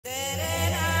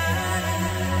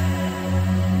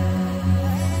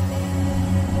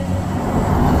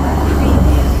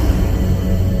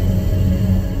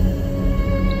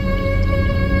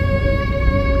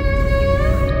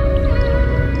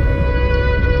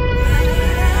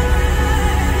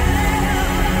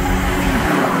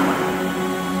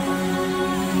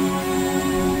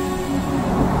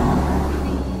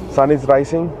sun is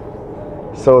rising,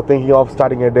 so thinking of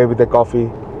starting a day with a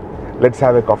coffee. Let's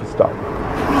have a coffee stop.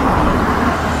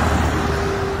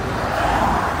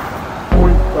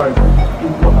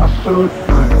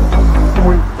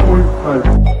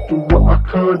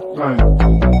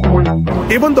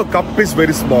 Even the cup is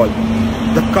very small,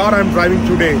 the car I'm driving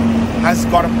today has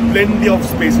got plenty of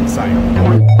space inside.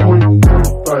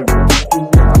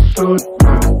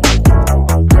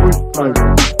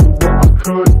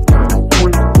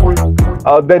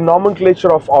 The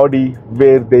nomenclature of Audi,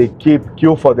 where they keep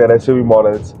Q for their SUV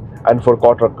models and for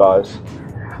quarter cars,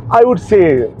 I would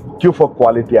say Q for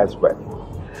quality as well.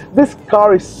 This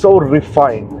car is so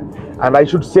refined, and I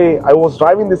should say I was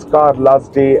driving this car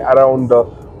last day around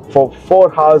for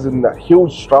 4 hours in a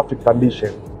huge traffic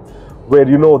condition, where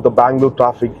the Bangalore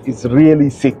traffic is really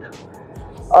sick.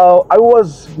 I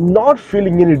was not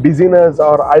feeling any dizziness,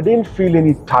 or I didn't feel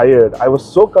any tired. I was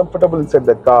so comfortable inside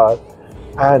the car,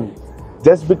 and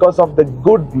just because of the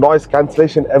good noise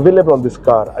cancellation available on this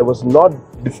car, I was not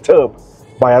disturbed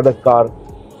by other car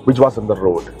which was on the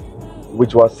road,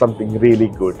 which was something really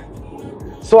good.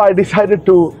 So I decided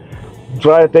to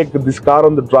take this car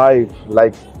on the drive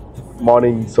like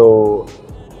morning, so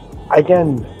I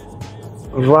can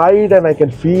ride and I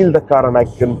can feel the car and I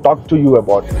can talk to you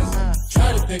about it.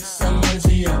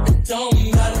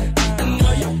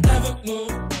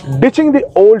 Ditching the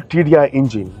old TDI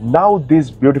engine, now this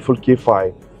beautiful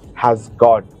Q5 has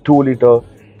got 2-liter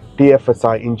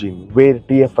TFSI engine, where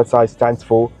TFSI stands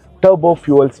for Turbo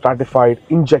Fuel Stratified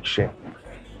Injection.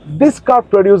 This car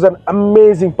produces an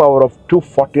amazing power of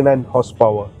 249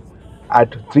 horsepower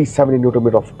at 370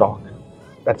 Nm of torque.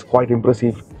 That's quite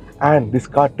impressive, and this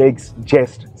car takes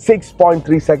just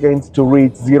 6.3 seconds to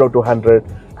reach 0 to 100,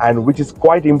 and which is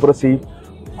quite impressive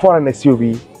for an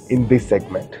SUV in this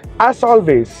segment. As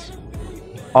always,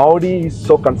 Audi is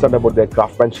so concerned about their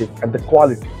craftsmanship and the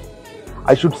quality.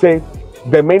 I should say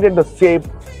they maintain the same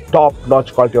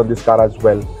top-notch quality on this car as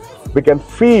well. We can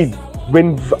feel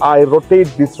when I rotate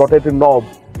this rotating knob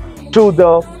to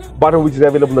the button which is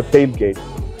available on the tailgate.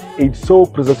 It's so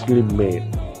precisely made.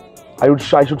 I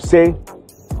should say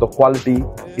the quality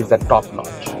is at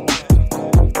top-notch.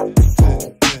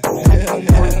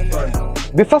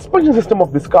 The suspension system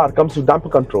of this car comes with damper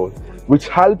control, which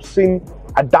helps in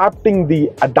adapting the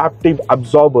adaptive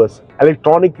absorbers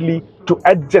electronically to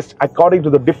adjust according to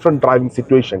the different driving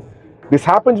situation. This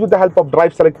happens with the help of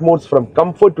drive select modes from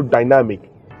comfort to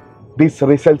dynamic. This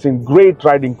results in great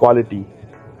riding quality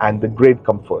and the great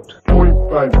comfort.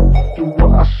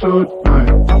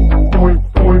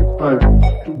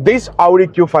 This Audi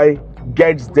Q5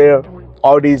 gets their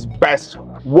Audi's best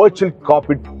virtual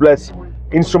cockpit plus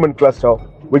instrument cluster,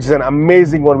 which is an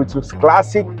amazing one, which looks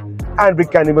classic, and we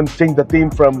can even change the theme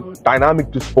from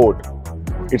dynamic to sport.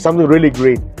 It's something really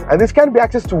great, and this can be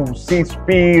accessed to see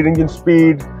speed, engine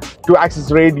speed, to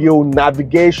access radio,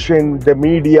 navigation, the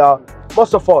media.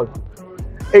 Most of all,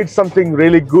 it's something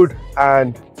really good,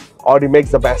 and Audi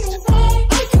makes the best.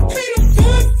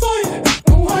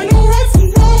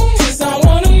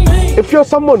 If you're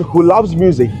someone who loves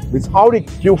music, this Audi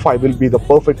Q5 will be the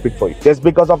perfect fit for you, just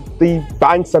because of the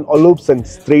Bang &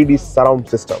 Olufsen's 3D surround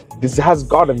system. This has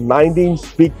got a 19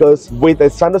 speakers with a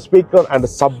center speaker and a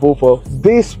subwoofer.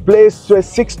 This plays to a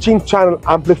 16-channel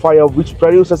amplifier which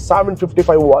produces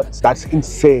 755 watts. That's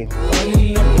insane.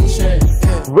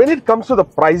 When it comes to the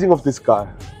pricing of this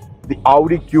car, the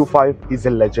Audi Q5 is a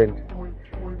legend.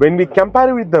 When we compare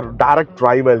it with the direct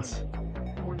rivals,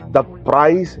 the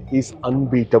price is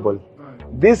unbeatable.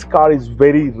 This car is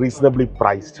very reasonably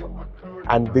priced,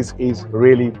 and this is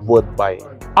really worth buying.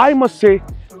 I must say,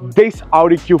 this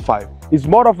Audi Q5 is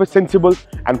more of a sensible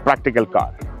and practical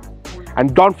car.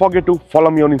 And don't forget to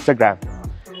follow me on Instagram.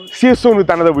 See you soon with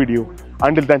another video.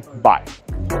 Until then, bye.